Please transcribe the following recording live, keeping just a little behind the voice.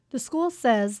The school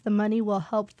says the money will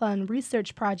help fund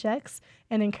research projects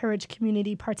and encourage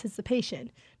community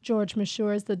participation. George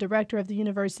Mashur is the director of the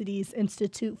university's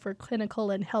Institute for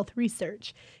Clinical and Health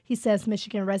Research. He says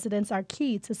Michigan residents are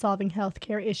key to solving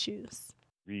healthcare issues.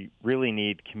 We really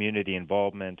need community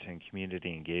involvement and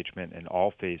community engagement in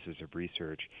all phases of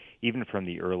research, even from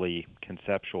the early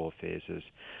conceptual phases,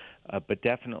 but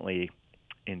definitely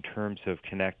in terms of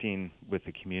connecting with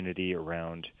the community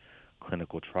around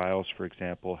clinical trials, for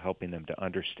example, helping them to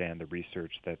understand the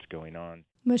research that's going on.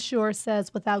 Mashur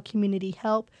says without community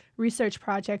help, research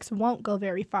projects won't go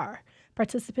very far.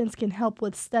 Participants can help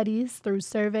with studies through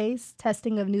surveys,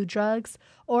 testing of new drugs,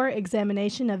 or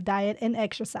examination of diet and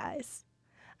exercise.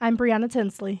 I'm Brianna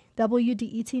Tinsley,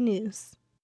 WDET News.